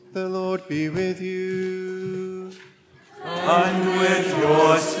The Lord be with you. And with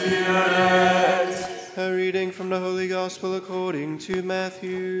your spirit. A reading from the Holy Gospel according to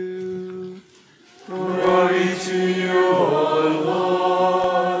Matthew. Glory to you, O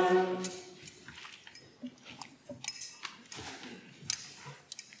Lord.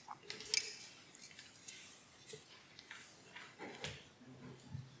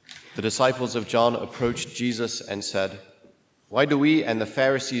 The disciples of John approached Jesus and said, "Why do we and the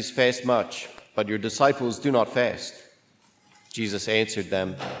Pharisees fast much, but your disciples do not fast?" Jesus answered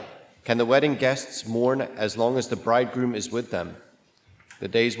them, "Can the wedding guests mourn as long as the bridegroom is with them? The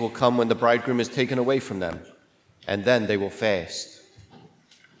days will come when the bridegroom is taken away from them, and then they will fast."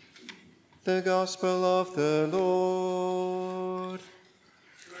 The Gospel of the Lord.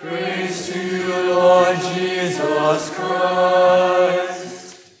 Praise to you, Lord Jesus Christ.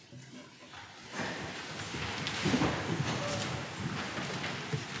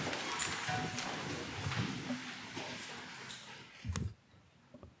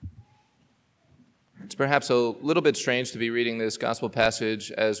 It's perhaps a little bit strange to be reading this gospel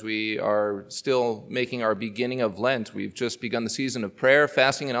passage as we are still making our beginning of Lent. We've just begun the season of prayer,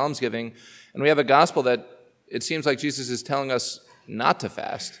 fasting, and almsgiving, and we have a gospel that it seems like Jesus is telling us not to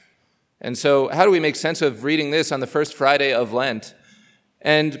fast. And so how do we make sense of reading this on the first Friday of Lent?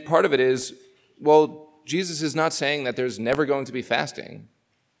 And part of it is, well, Jesus is not saying that there's never going to be fasting.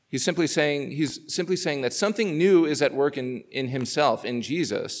 He's simply saying that something new is at work in himself, in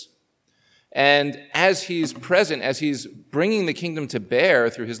Jesus. And as he's present, as he's bringing the kingdom to bear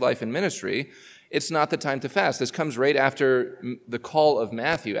through his life and ministry, it's not the time to fast. This comes right after the call of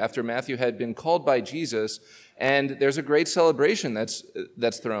Matthew, after Matthew had been called by Jesus, and there's a great celebration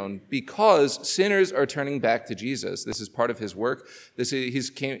that's thrown because sinners are turning back to Jesus. This is part of his work. He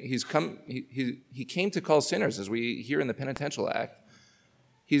came to call sinners, as we hear in the Penitential Act.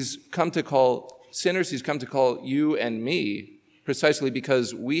 He's come to call sinners. He's come to call you and me, precisely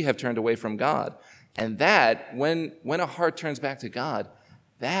because we have turned away from God. And that, when a heart turns back to God,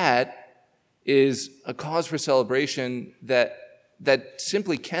 that is a cause for celebration that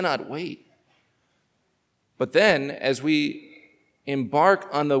simply cannot wait. But then, as we embark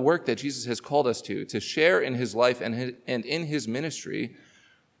on the work that Jesus has called us to share in his life and in his ministry,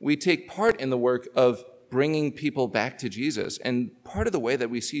 we take part in the work of bringing people back to Jesus. And part of the way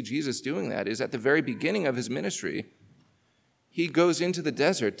that we see Jesus doing that is at the very beginning of his ministry. He goes into the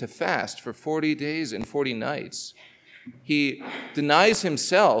desert to fast for 40 days and 40 nights. He denies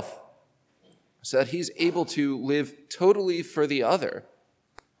himself so that he's able to live totally for the other.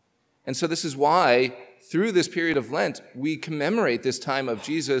 And so this is why, through this period of Lent, we commemorate this time of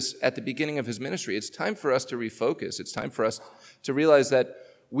Jesus at the beginning of his ministry. It's time for us to refocus. It's time for us to realize that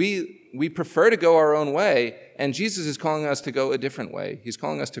we prefer to go our own way, and Jesus is calling us to go a different way. He's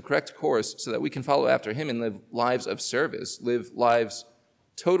calling us to correct course so that we can follow after him and live lives of service, live lives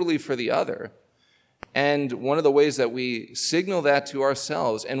totally for the other. And one of the ways that we signal that to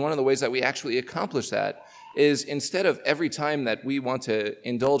ourselves, and one of the ways that we actually accomplish that, is instead of every time that we want to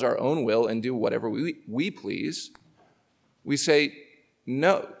indulge our own will and do whatever we please, we say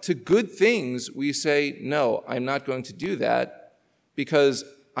no. To good things, we say, no, I'm not going to do that because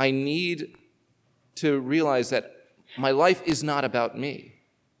I need to realize that my life is not about me.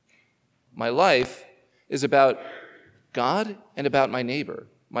 My life is about God and about my neighbor.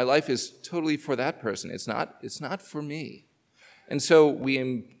 My life is totally for that person. It's not for me. And so we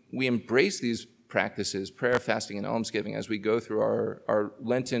embrace these practices, prayer, fasting, and almsgiving, as we go through our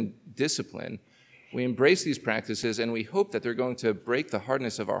Lenten discipline. We embrace these practices, and we hope that they're going to break the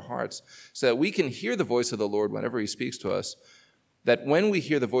hardness of our hearts so that we can hear the voice of the Lord whenever he speaks to us, that when we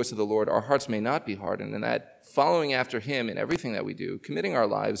hear the voice of the Lord, our hearts may not be hardened, and that following after him in everything that we do, committing our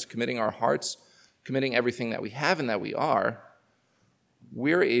lives, committing our hearts, committing everything that we have and that we are,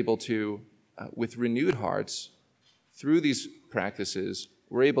 we're able to, with renewed hearts, through these practices,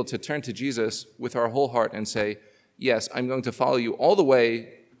 we're able to turn to Jesus with our whole heart and say, yes, I'm going to follow you all the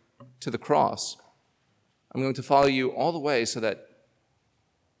way to the cross. I'm going to follow you all the way so that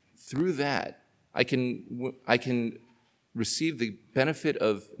through that, I can receive the benefit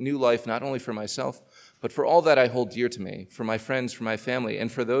of new life, not only for myself, but for all that I hold dear to me, for my friends, for my family,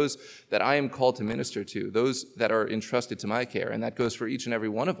 and for those that I am called to minister to, those that are entrusted to my care. And that goes for each and every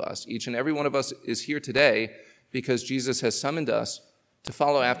one of us. Each and every one of us is here today because Jesus has summoned us to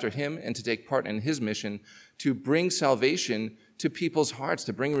follow after him and to take part in his mission to bring salvation to people's hearts,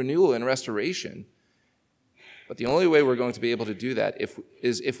 to bring renewal and restoration. But the only way we're going to be able to do that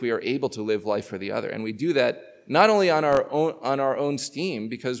is if we are able to live life for the other. And we do that not only on our own steam,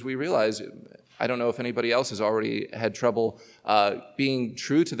 because we realize I don't know if anybody else has already had trouble being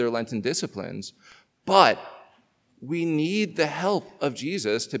true to their Lenten disciplines, but we need the help of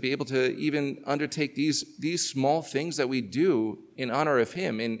Jesus to be able to even undertake these small things that we do in honor of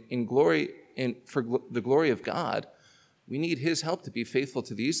him, in glory, for the glory of God. We need his help to be faithful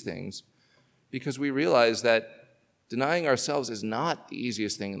to these things, because we realize that denying ourselves is not the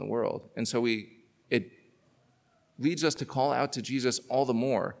easiest thing in the world. And so it leads us to call out to Jesus all the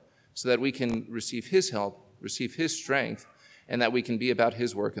more, so that we can receive his help, receive his strength, and that we can be about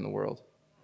his work in the world.